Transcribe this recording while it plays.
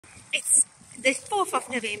It's the 4th of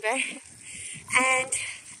November and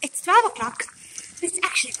it's 12 o'clock. It's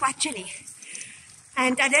actually quite chilly.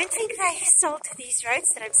 And I don't think they salt these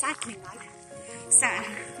roads that I'm cycling on. So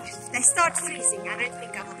if they start freezing, I don't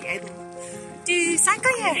think I will be able to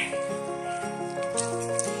cycle here.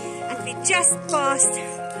 And we just passed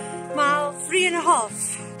mile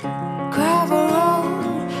 3.5. Gravel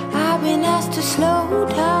road, I've been asked to slow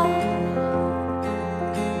down.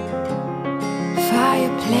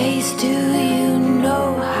 Fireplace, do you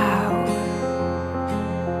know how?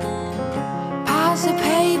 Pass the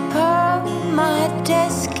paper, my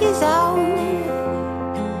desk is out.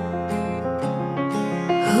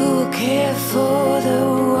 Who will care for the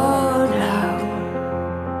world now?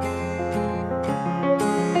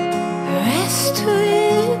 Rest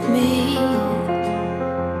with me,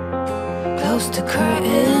 close to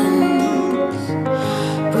curtains,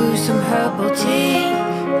 brew some herbal tea.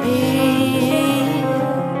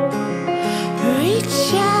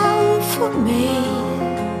 Reach out for me,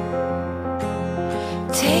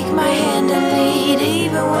 take my hand and lead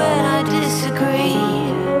even when I disagree.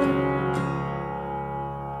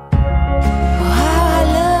 Oh, how I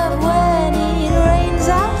love when it rains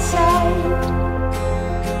outside,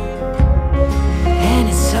 and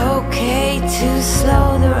it's okay to slow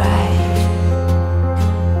the ride.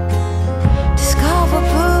 Discover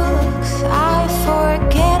books I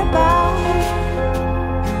forget about.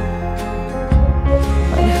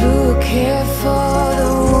 Care for the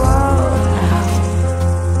world now.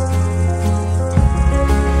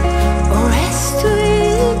 Rest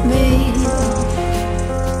with me,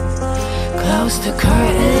 close the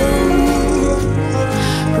curtains,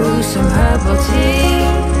 brew some herbal tea.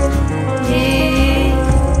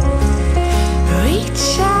 Reach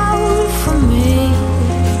out for me,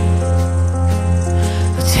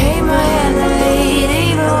 take my hand and lead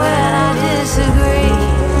even when I disagree.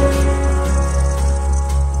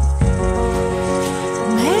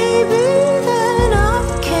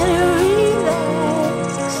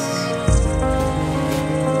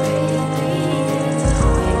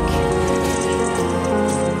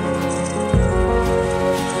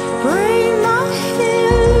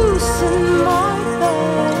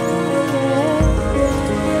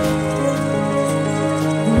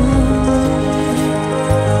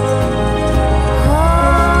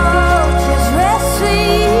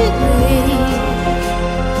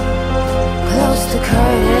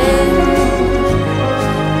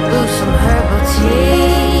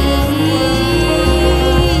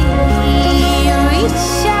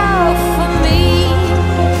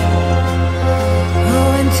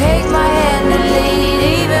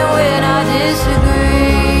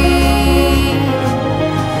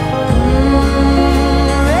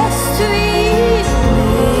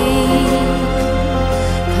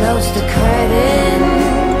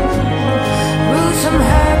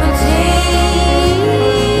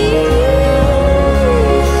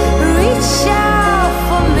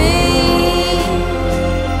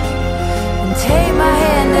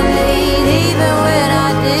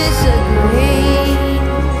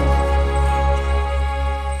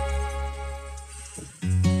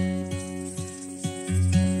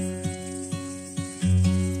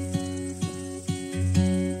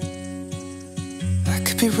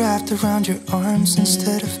 Be wrapped around your arms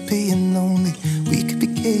instead of being lonely. We could be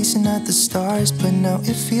gazing at the stars, but now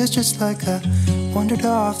it feels just like I wandered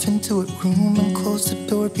off into a room and closed the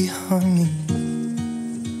door behind me.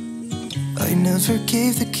 I never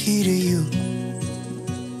gave the key to you,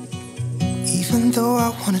 even though I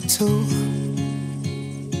wanted to.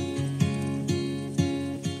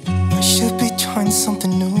 I should be trying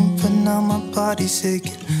something new, but now my body's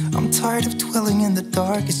aching. I'm tired of dwelling in the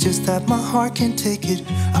dark, it's just that my heart can't take it.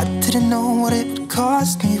 I didn't know what it would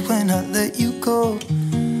cost me when I let you go.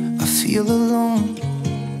 I feel alone,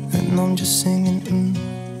 and I'm just singing,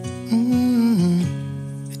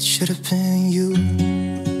 It should have been you.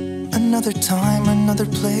 Another time, another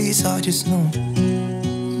place, I just know.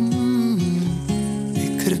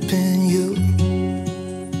 It could have been you.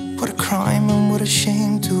 What a crime and what a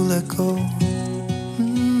shame to let go.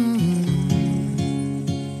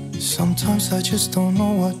 Sometimes I just don't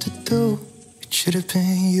know what to do. It should have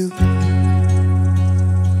been you.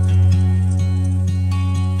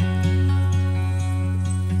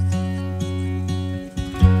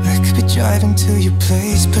 I could be driving to your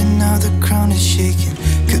place, but now the ground is shaking.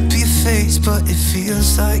 Could be a phase, but it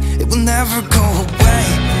feels like it will never go away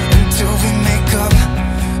until we make up.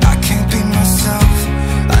 I can't be myself.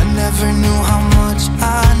 I never knew how much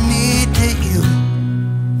I needed you.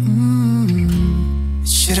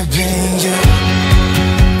 Should have been you.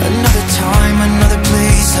 Another time, another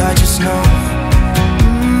place, I just know.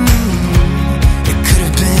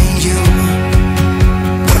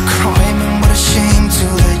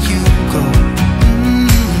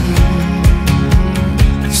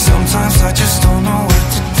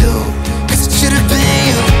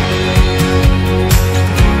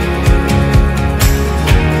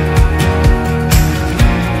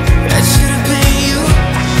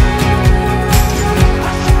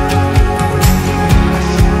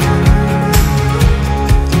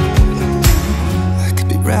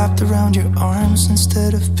 wrapped around your arms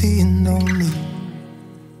instead of being lonely.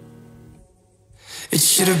 It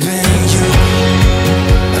should have been you.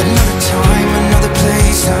 Another time, another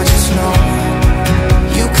place, I just know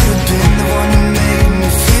you could have been the one who made me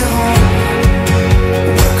feel home.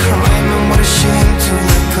 What a crime and what a shame to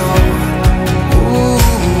let go. Ooh,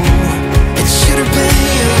 it should have been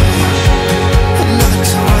you. Another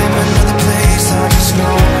time, another place, I just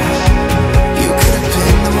know you could have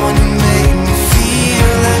been the one who made me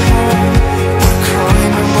feel at home. What a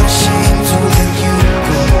crime and what a shame to let you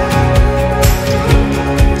go.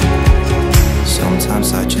 Sometimes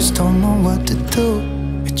I just don't know what to do.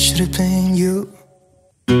 It should have been you.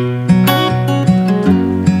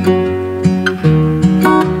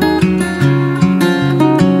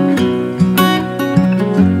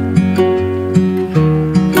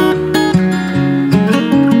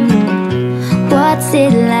 What's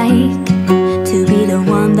it like to be the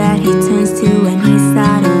one that he turns to when he's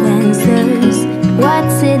out of answers?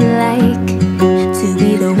 What's it like to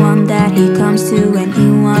be the one that he comes to when he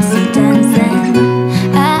wants to dance?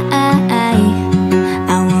 And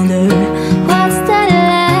I wonder what's that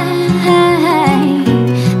like?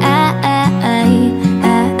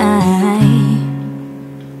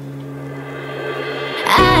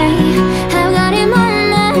 I've got him on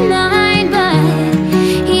my mind, but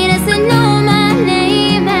he doesn't know my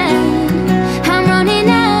name, and I'm running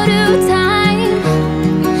out of time.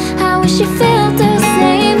 I wish you felt the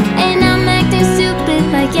same, and I'm acting stupid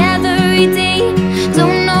like every day.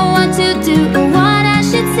 Don't know what to do or what I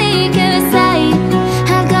should say, 'cause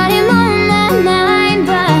I've got him on my mind,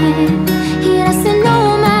 but he doesn't know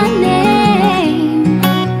my name.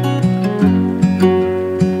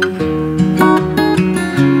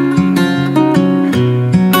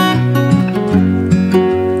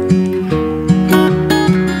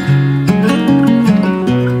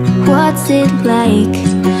 What's it like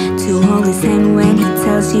to hold his hand when he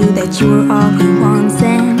tells you that you are all he wants?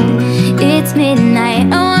 And it's midnight,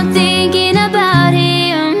 oh, I'm thinking about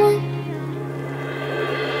him.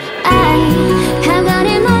 I've got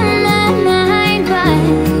him on my mind, but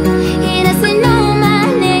he doesn't know my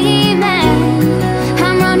name, and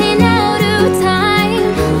I'm running out of time.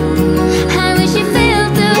 I wish you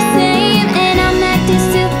felt the same, and I'm acting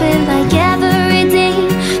stupid like every day.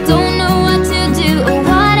 Don't know what to do or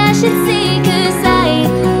what I should say, 'cause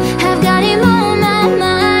I've got him on my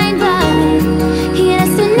mind, but he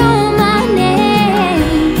doesn't know my name.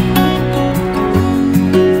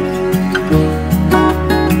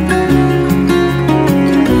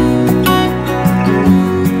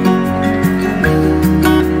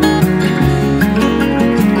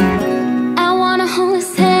 I wanna hold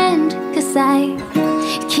his hand, 'cause I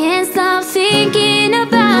can't stop thinking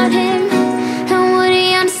about him. And would he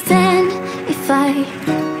understand if I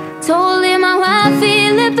told him how I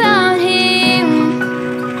feel about him?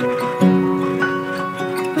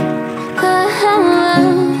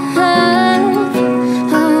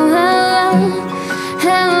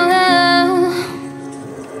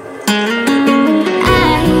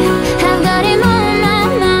 I've got him on my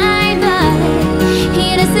mind, but he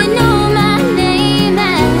doesn't know my name,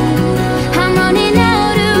 and I'm running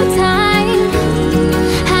out of time.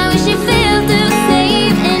 I wish you felt the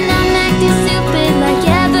same, and I'm acting stupid like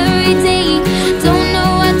every day. Don't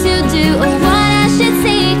know what to do or what I should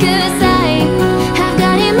say, 'cause I've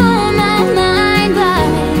got him on my mind, but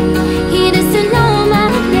he doesn't know my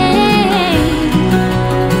name.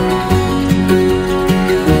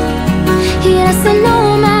 He doesn't know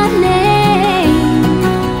my name.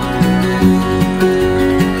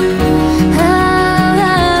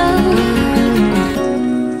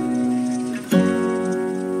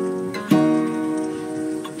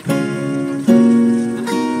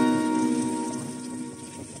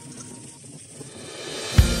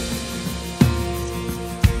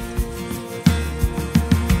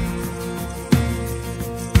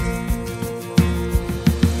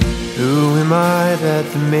 Who am I that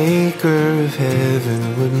the maker of heaven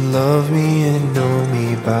wouldn't love me and know me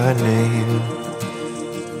by name?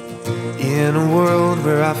 In a world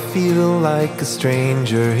where I feel like a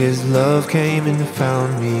stranger, his love came and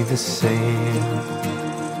found me the same.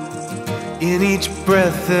 In each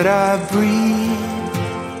breath that I breathe,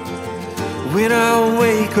 when I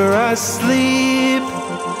wake or I sleep,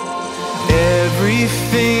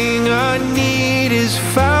 everything I need is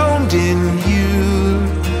found in you.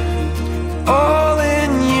 All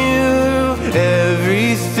in you,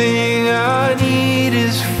 everything I need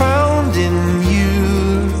is found in you.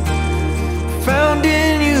 Found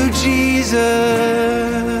in you, Jesus.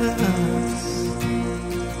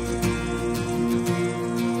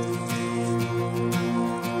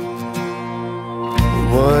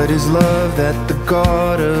 What is love that the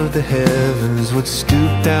God of the heavens would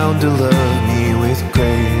stoop down to love me with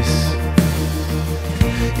grace?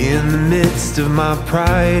 In the midst of my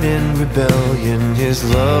pride and rebellion, His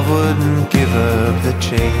love wouldn't give up the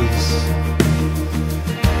chase.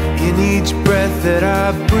 In each breath that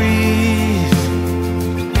I breathe,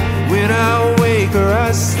 when I wake or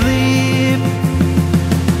I sleep,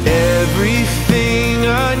 everything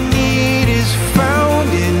I need is found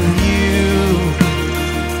in You.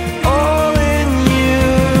 All in You.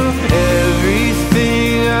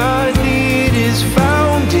 Everything I need is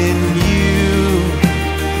found in You.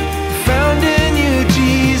 Found in You,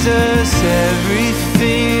 Jesus.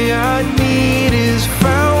 Everything I need is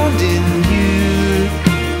found in You.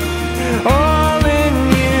 All in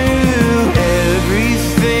You.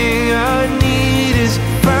 Everything I need is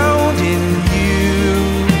found in You.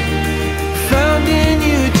 Found in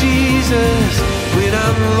You, Jesus. When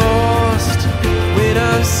I'm lost, when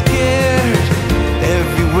I'm scared,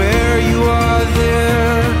 everywhere You are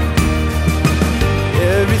there.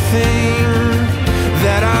 Everything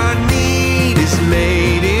that I need is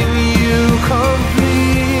made in You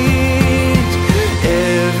complete.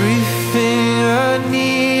 Everything I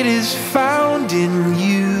need is found in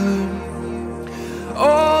You.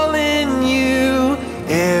 All in You.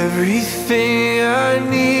 Everything I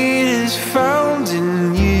need is found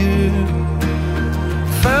in You.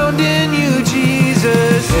 Found in You,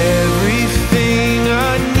 Jesus. Everything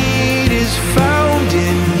I need is found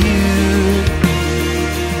in You.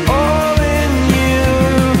 All in You.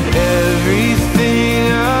 Everything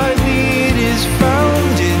I need is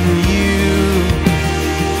found in You.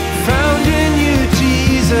 Found in You,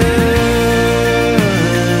 Jesus.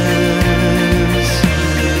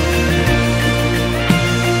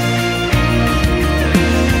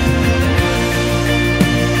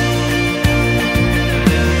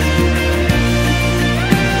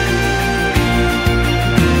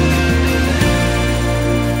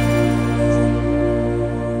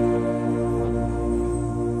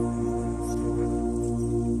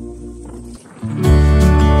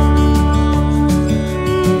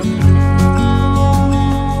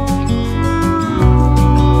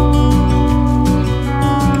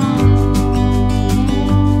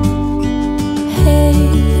 Hey,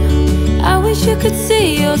 I wish you could see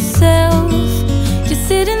yourself just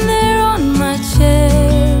sitting there on my chair.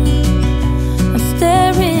 I'm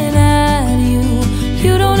staring at you,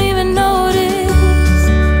 you don't even notice.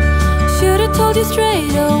 Should've told you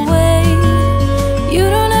straight away, you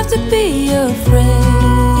don't have to be afraid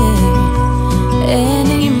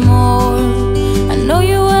anymore. I know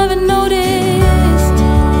you haven't noticed.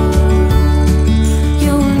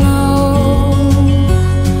 You know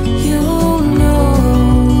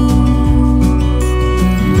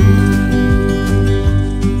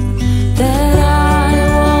that I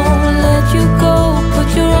won't let you go. Put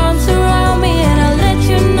your arms around me and I'll let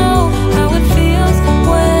you know how it feels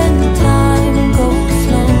when time goes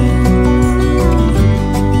slow.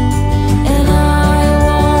 And I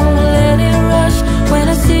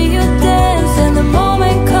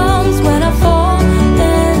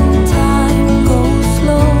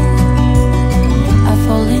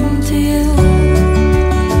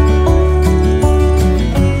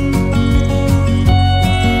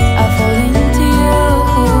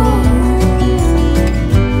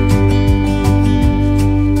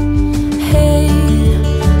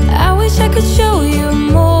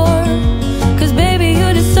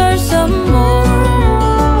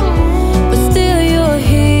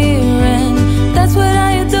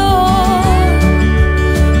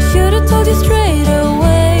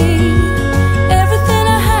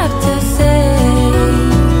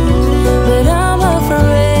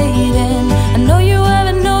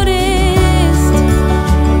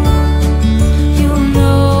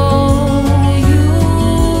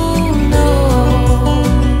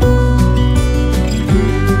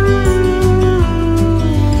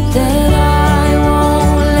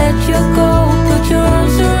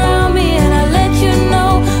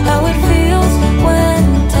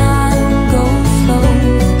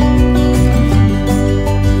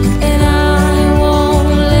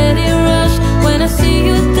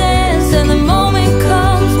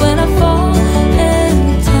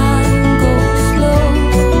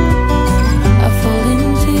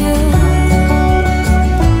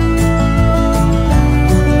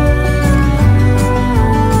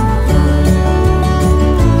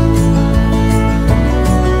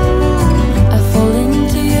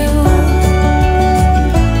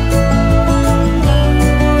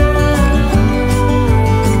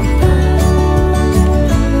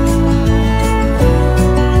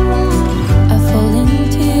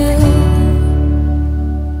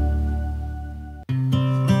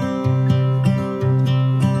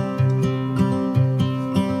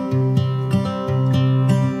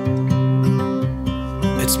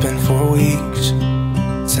weeks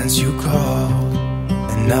since you called,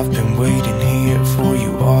 and I've been waiting here for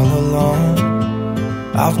you all along.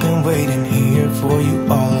 I've been waiting here for you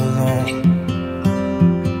all along.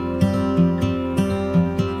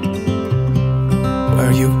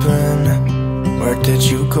 Where you been? Where did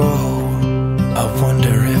you go? I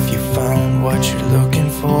wonder if you found what you're looking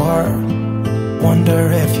for.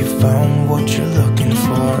 Wonder if you found what you're looking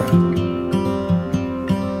for.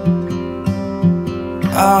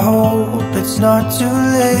 I hope it's not too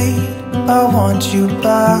late. I want you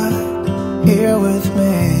back here with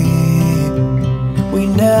me. We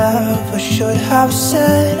never should have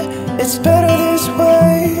said it's better this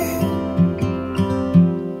way.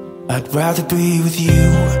 I'd rather be with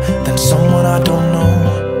you than someone I don't know.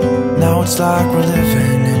 Now it's like we're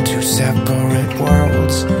living in two separate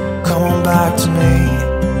worlds. Come on back to me,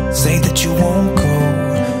 say that you won't go.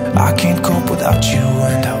 I can't cope without you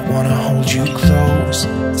and I wanna hold you close.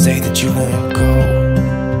 Say that you won't go.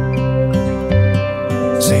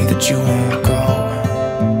 Say that you won't go.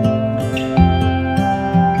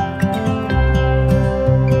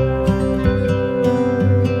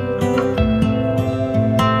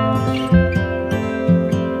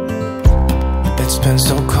 It's been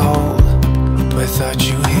so cold without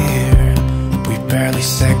you here. We barely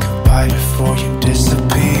said goodbye before you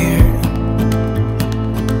disappeared.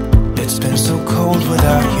 It's been so cold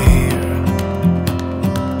without you here.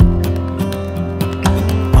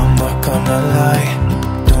 I'm not gonna lie,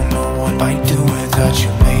 don't know what I'd do without you.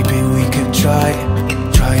 Maybe we could try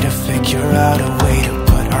to figure out a way to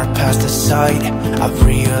put our past aside. I've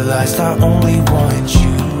realized I only want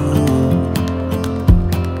you.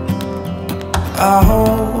 I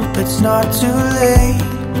hope it's not too late.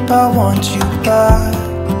 I want you back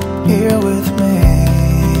here with me.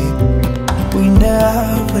 We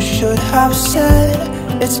never should have said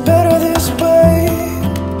it's better this way.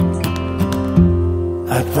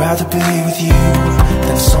 I'd rather be with you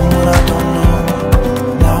than someone I don't know.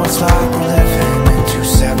 Now it's like we're living in two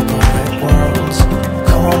separate worlds.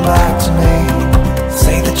 Come on back to me,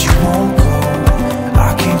 say that you won't go.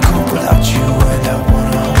 I can't cope without you and I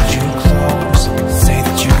wanna hold you close. Say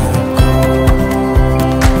that you won't go.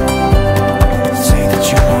 Say that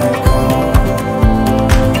you won't go.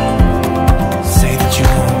 Say that you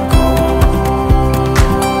won't go.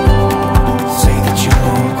 Say that you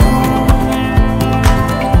won't go.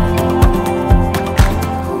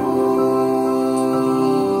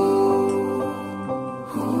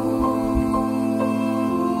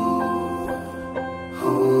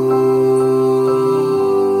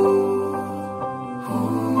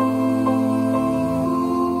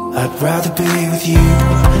 I'd rather be with you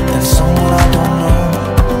than someone I don't know.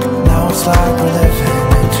 Now it's like we're living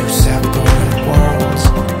in two separate worlds.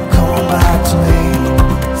 Come on back to me,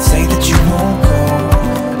 say that you won't go.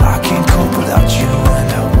 I can't cope without you and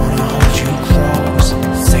I wanna hold you close.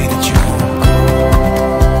 Say that you won't go.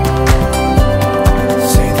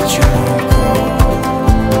 Say that you won't go.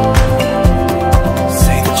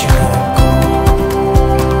 Say that you won't go.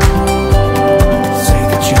 Say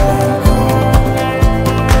that you won't go.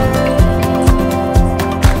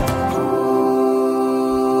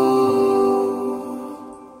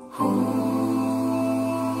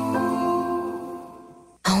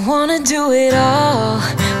 I wanna do it all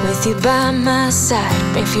with you by my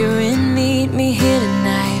side. If you're in, meet me here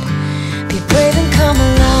tonight. Be brave and come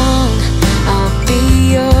along, I'll be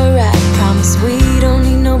your ride. Promise we don't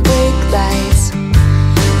need no brake lights.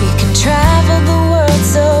 We can travel the world,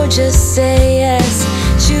 so just say yes.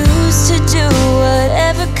 Choose to do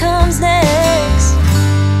whatever comes next.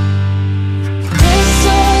 This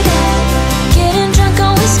or that, getting drunk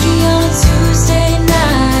on whiskey on a Tuesday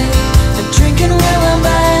night. Drinking red wine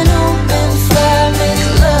by an open fire, make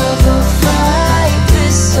love or fight.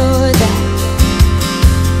 This or that.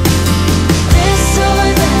 This or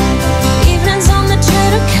that. Evenings on the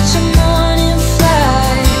train or catch a morning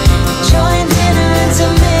flight. Enjoying dinner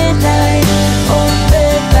until midnight or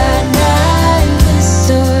bed by night. This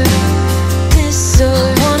or I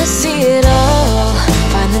wanna see it all.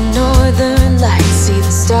 Find the northern lights, see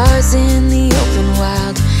the stars in the open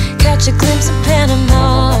wild. Catch a glimpse of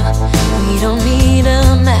Panama. We don't need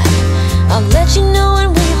a map. I'll let you know when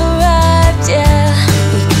we've arrived, yeah.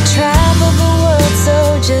 We can travel the world, so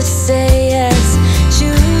just say yes.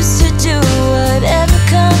 Choose to do whatever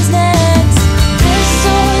comes next. This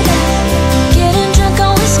or that, getting drunk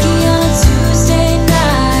on whiskey on a Tuesday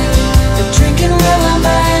night. Or drinking red wine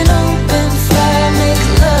by an open fire, make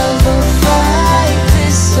love or fight.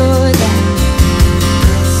 This or that.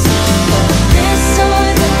 This or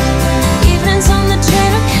that, evenings on the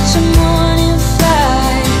train or catch a morning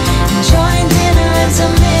flight. Enjoying dinner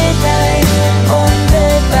until midnight.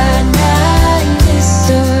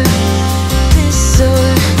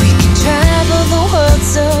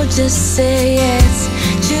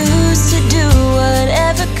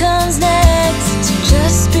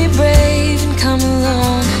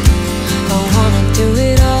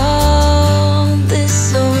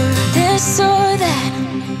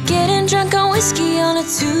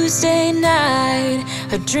 Tuesday night,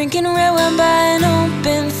 a drinking red wine by an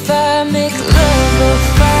open fire, make love or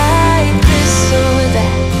fight, this or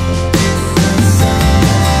that.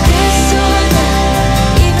 This or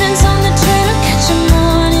that, evenings on the train or catch a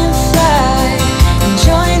morning flight,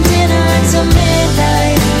 enjoying dinner until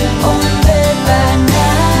midnight, or in bed by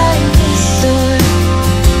night. This or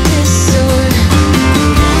this or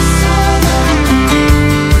this or that.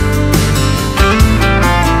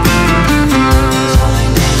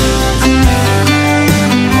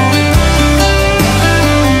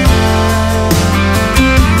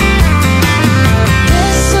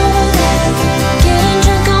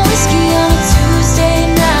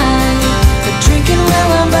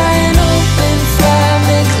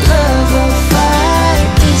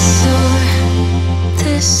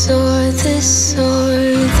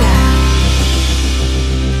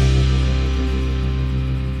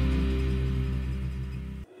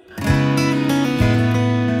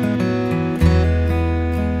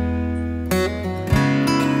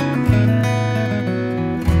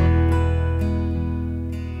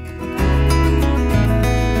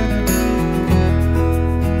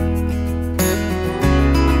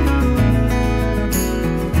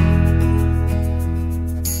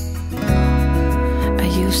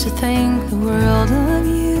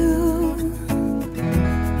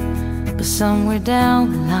 Somewhere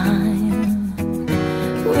down the line,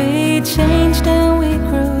 we changed and we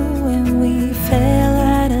grew and we fell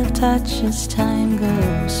out of touch as time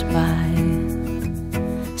goes by.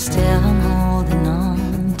 Still I'm holding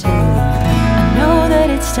on to you. I know that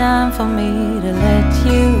it's time for me to let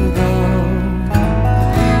you go.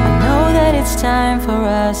 I know that it's time for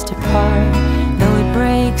us to part, though it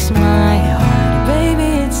breaks my heart. Baby,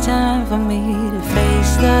 it's time for me to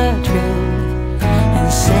face the truth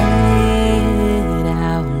and say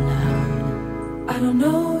I don't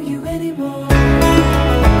know you anymore.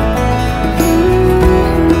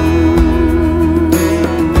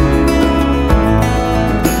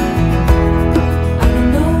 I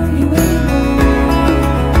don't know you anymore,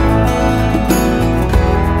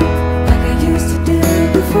 like I used to do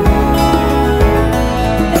before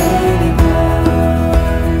anymore.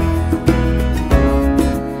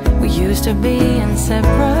 We used to be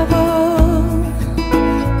inseparable.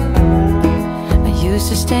 I used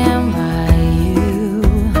to stand by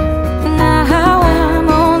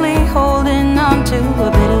a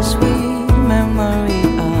bittersweet memory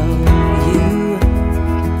of you.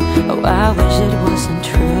 Oh, I wish it wasn't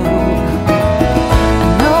true. I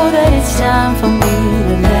know that it's time for me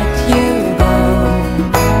to let you go.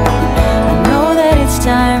 I know that it's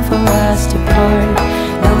time for us to part,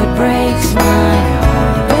 though it breaks my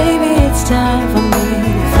heart. Baby, it's time for me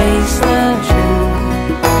to face the truth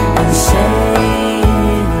and say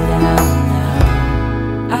it out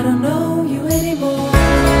loud. I don't know you anymore.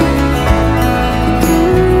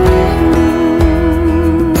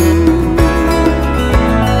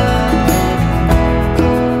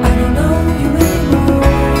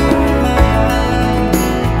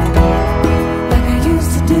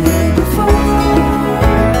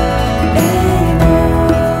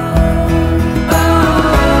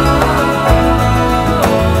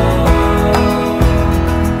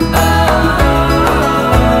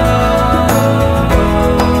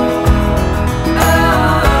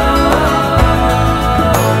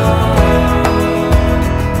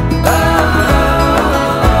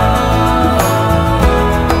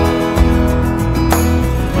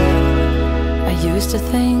 To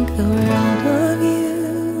think the world of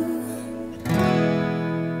you.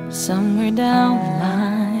 Somewhere down the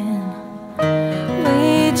line,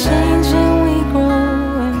 we change and we grow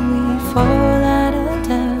and we fall out of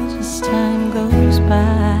touch as time goes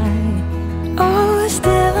by. Oh,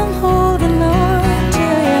 still I'm holding on to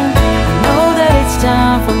you. I know that it's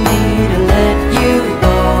time for me to let you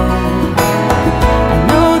go. I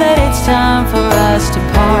know that it's time for us to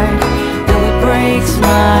part, though it breaks my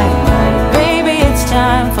heart. It's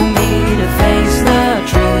time for me to face the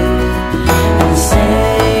truth and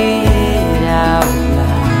say it out loud.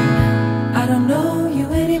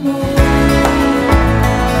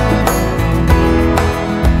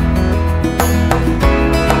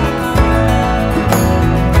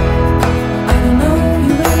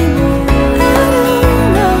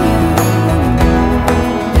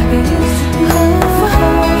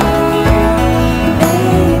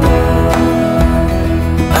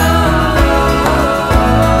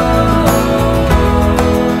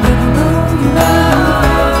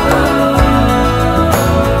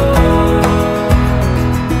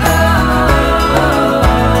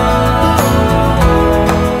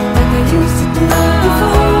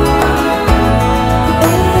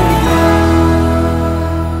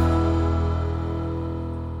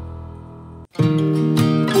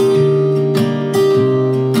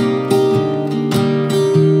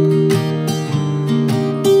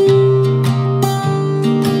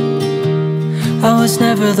 I was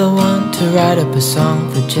never the one to write up a song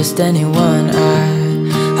for just anyone.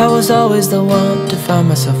 I was always the one to find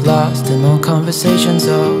myself lost in long conversations.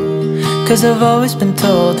 Oh, 'cause I've always been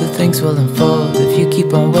told that things will unfold if you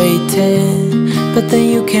keep on waiting. But then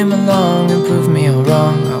you came along and proved me all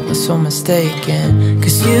wrong. I was so mistaken.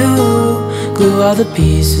 'Cause you glue all the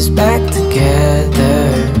pieces back together.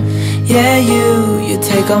 Yeah, you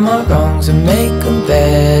take all my wrongs and make them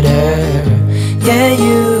better. Yeah,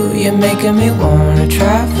 you're making me wanna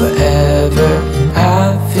try forever. And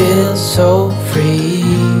I feel so free,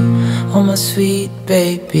 oh my sweet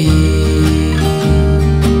baby.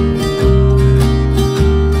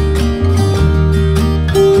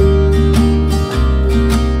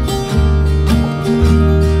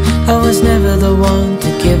 I was never the one to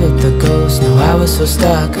give up the ghost. No, I was so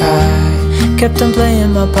stuck. I kept on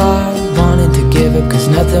playing my part, wanting to give up 'cause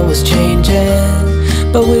nothing was changing.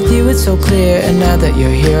 But with you it's so clear, and now that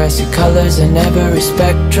you're here I see colors in every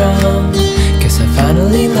spectrum. Guess I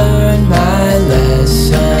finally learned my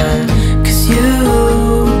lesson. 'Cause you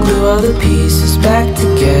glue all the pieces back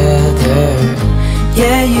together.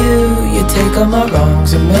 Yeah, you take all my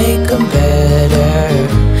wrongs and make them better.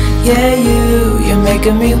 Yeah, you're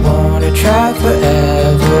making me wanna try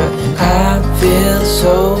forever. And I feel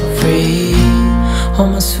so free, oh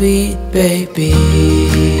my sweet baby.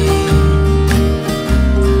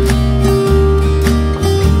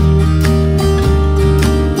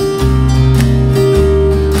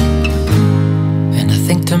 And I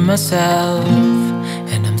think to myself,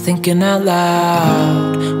 and I'm thinking out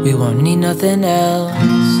loud, we won't need nothing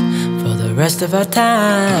else for the rest of our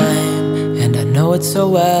time. And I know it so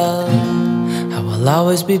well, I will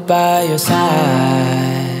always be by your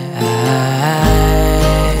side.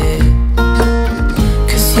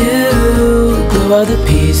 'Cause you glue all the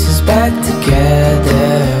pieces back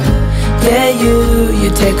together. Yeah, you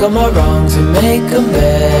take all my wrongs and make them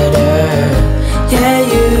better. Yeah,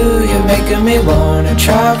 you're making me wanna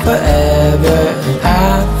try forever. And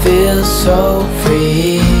I feel so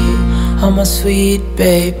free, oh my sweet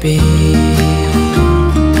baby.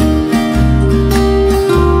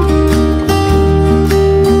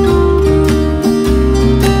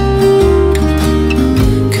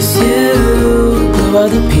 All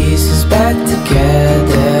the pieces back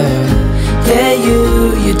together. Yeah,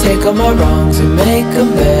 you take all my wrongs and make them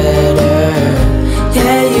better.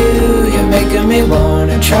 Yeah, you're making me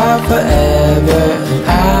wanna try forever. And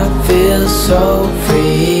I feel so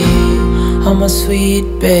free, oh my sweet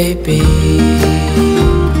baby.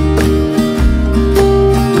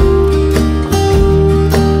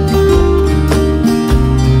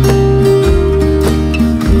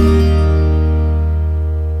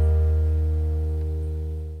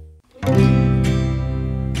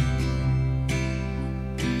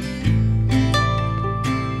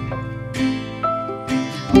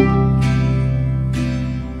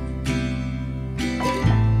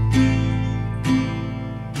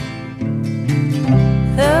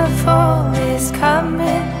 The fall is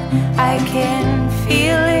coming.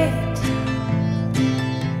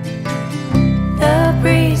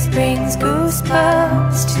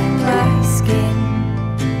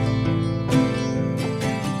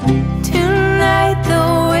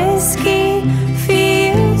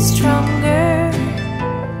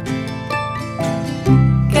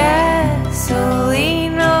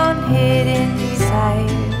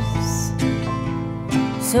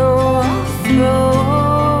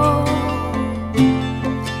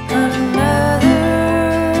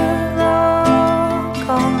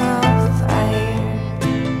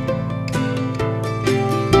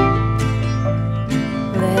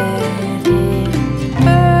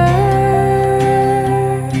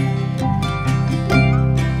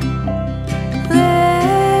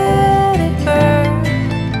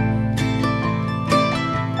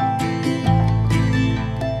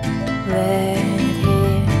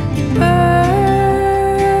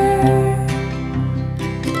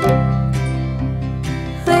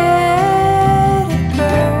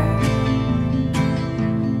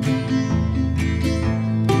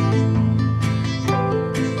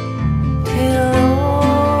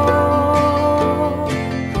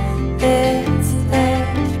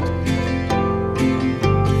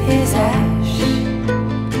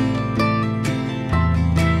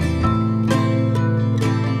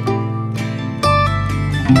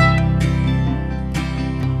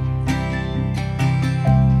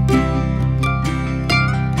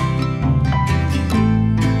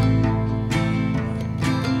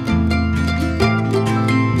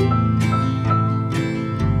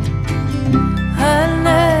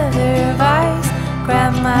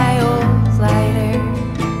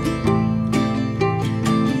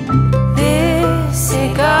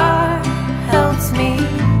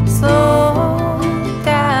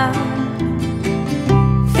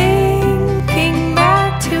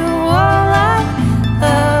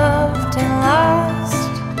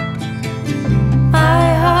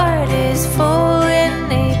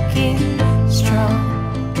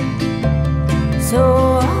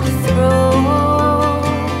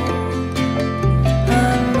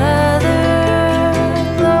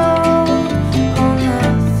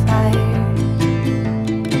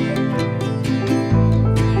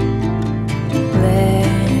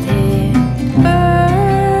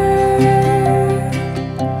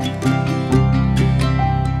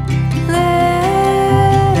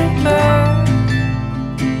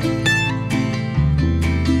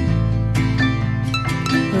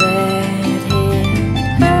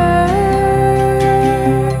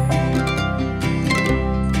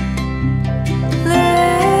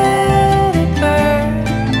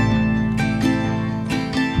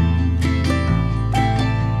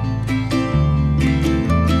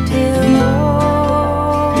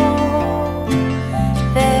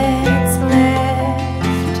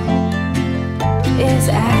 is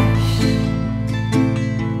ash.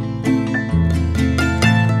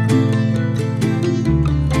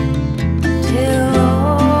 Till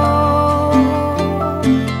all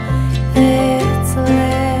that's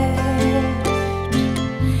left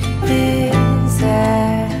is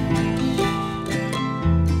ash.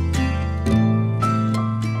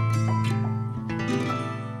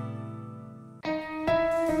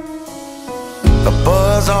 A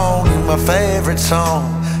buzz on and my favorite song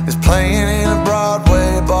is playing in a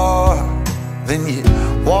Broadway bar. Then you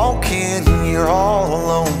walk in and you're all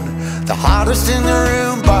alone, the hottest in the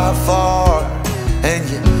room by far. And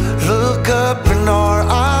you look up and our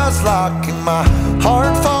eyes lock, and my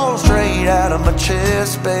heart falls straight out of my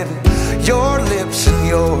chest, baby. Your lips and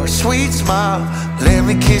your sweet smile, let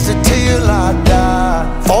me kiss it till I die.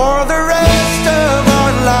 For the rest of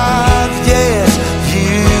our lives, yes,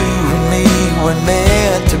 you and me were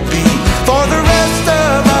meant to be. For the rest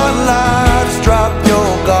of our lives, drop your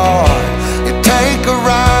guard and take a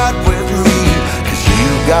ride with me, 'cause you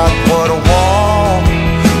got what I want,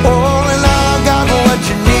 oh, and I got what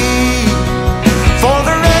you need. For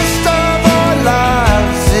the rest of our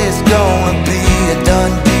lives, it's gonna be a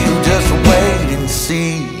done deal, just wait and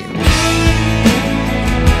see.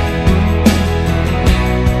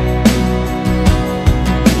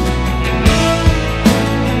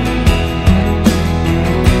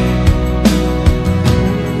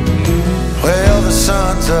 Well, the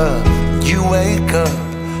sun's up, you wake up,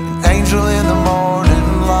 an angel in the morning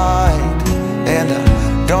light. And I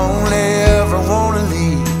don't ever wanna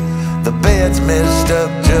leave, the bed's messed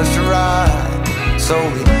up just right. So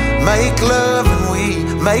we make love and we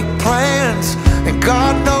make plans, and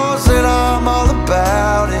God knows that I'm all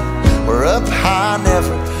about it. We're up high,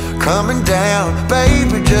 never coming down,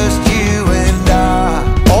 baby, just you and I.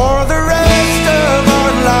 For the rest of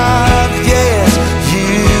our lives, yes,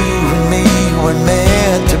 you and me were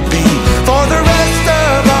meant to be. For the rest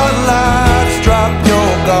of our lives, drop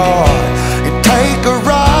your guard and take a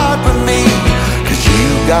ride with me, 'cause you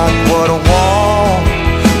got what I want,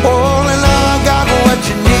 oh, and I got what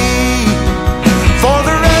you need. For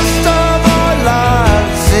the rest of our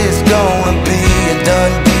lives, it's gonna be a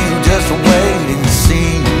done deal, just wait and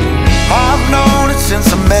see. I've known it since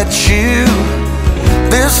I met you,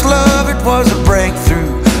 this love, it was a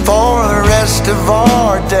breakthrough. For the rest of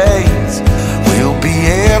our days, we'll be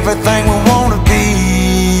everything we wanna be.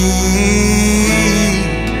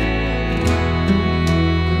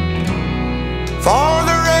 For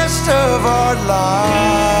the rest of our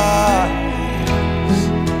lives,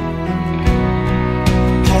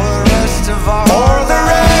 for the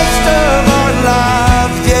rest of our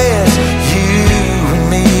lives, yes, you and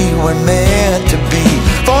me were meant to be.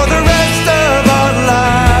 For the rest of our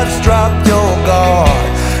lives, drop your guard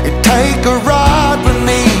and take a ride with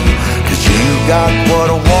me, 'cause you got what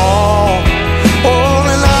I want,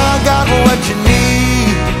 oh, and I got what you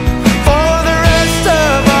need. For the rest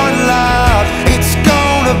of our lives, it's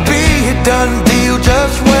gonna be a done deal,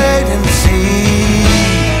 just wait and see.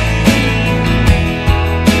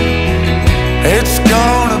 It's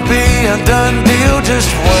gonna be a done deal,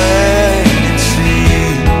 just wait and see.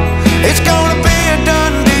 It's gonna be a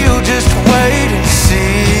done deal, just wait and see.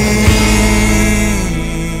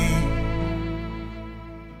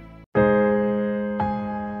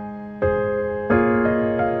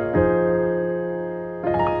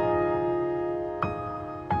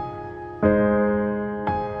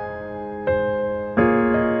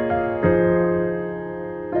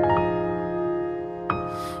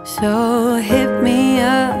 So hit me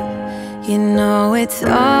up, you know it's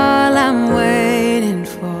all I'm waiting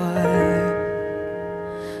for.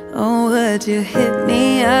 Oh, would you hit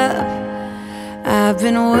me up? I've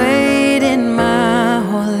been waiting my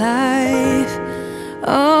whole life,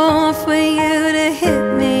 oh, for you to hit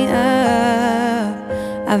me up.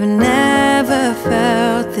 I've never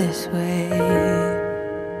felt this way.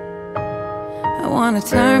 I wanna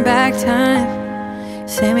turn back time,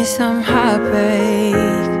 save me some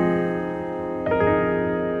heartbreak.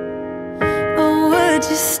 Oh, would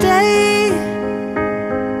you stay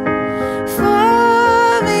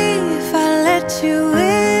for me if I let you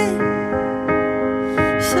in?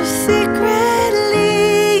 So secretly,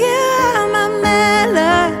 yeah, my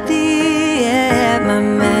melody, yeah, my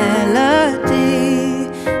melody.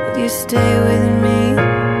 Would you stay with me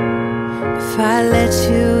if I let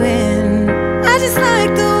you in? I just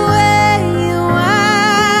like the way you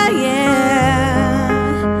are, yeah.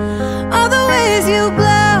 All the ways you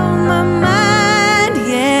blow my mind,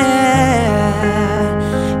 yeah.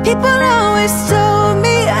 People always told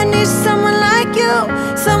me I need someone like you,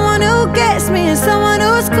 someone who gets me and someone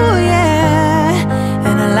who's cool, yeah.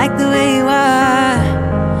 And I like the way you are.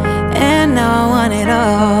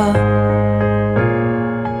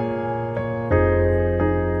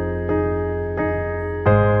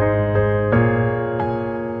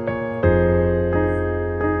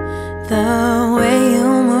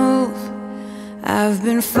 I've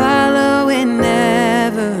been following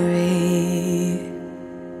every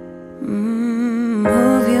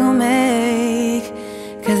move you make,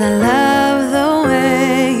 'cause I love the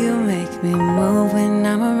way you make me move when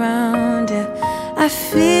I'm around you. I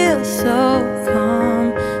feel so calm,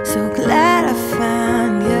 so glad I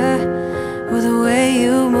found you. With the way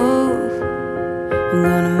you move, I'm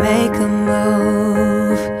gonna make a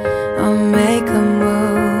move. I'll make a move.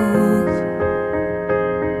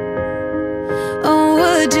 Oh,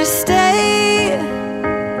 would you stay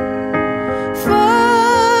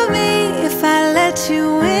for me if I let you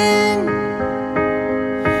in?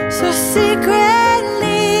 So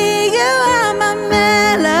secretly, you are my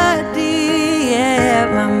melody, yeah,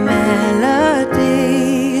 my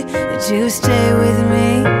melody. Would you stay with me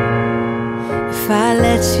if I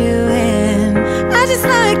let you in? I just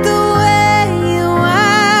like the way you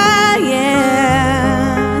are,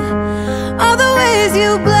 yeah. All the ways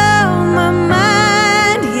you blow my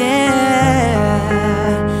mind, yeah.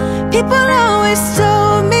 People always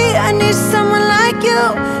told me I need someone like you,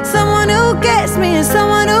 someone who gets me and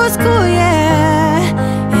someone who's cool,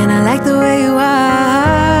 yeah. And I like the way you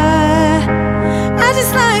are. I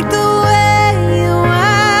just like the way you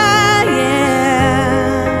are, yeah.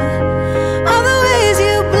 All the ways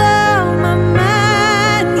you blow my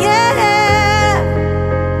mind, yeah.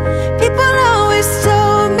 People always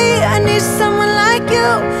told me I need someone like you,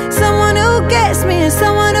 someone who gets me and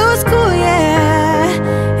someone who's cool,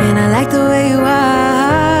 yeah. And I like the way you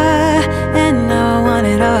are, and now I want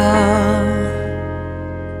it all.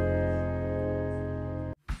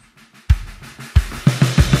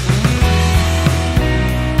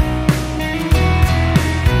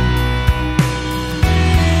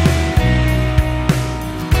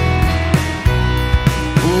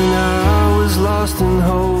 When I was lost and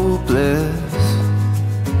hopeless,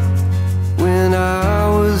 when I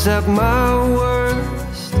was at my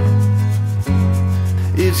worst,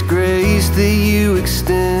 it's grace that you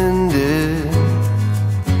extended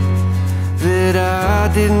that I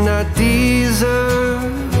did not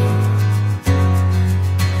deserve.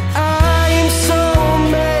 I am so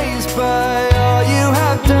amazed by all you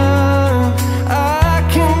have done. I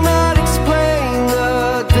cannot explain the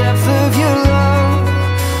depth of your love.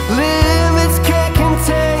 Limits can't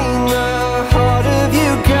contain the heart of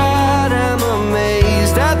you, God. I'm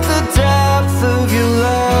amazed at the depth of your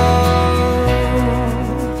love.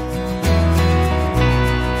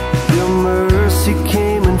 Your mercy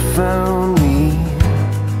came and found me,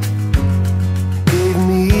 gave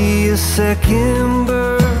me a second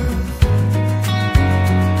birth.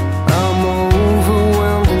 I'm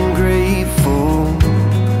overwhelmed and grateful.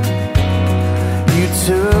 You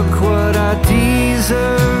took what I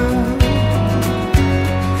deserve.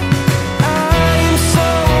 I am so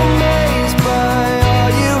amazed by all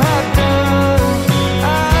you have done.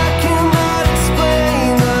 I cannot explain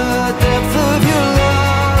the depth of your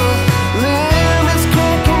love. Limits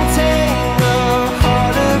can't contain the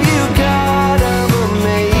heart of you, God. I'm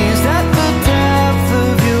amazed at the depth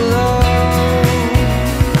of your love.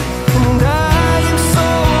 And I am so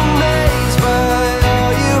amazed by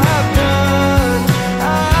all you have done.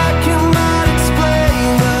 I cannot explain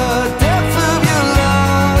the depth of your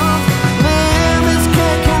love. Limits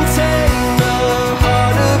can't contain the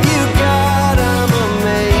heart of you, God. I'm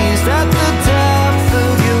amazed at the depth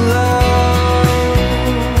of your love.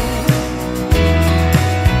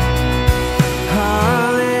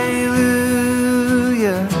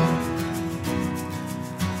 Hallelujah.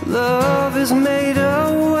 Love has made a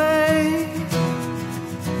way.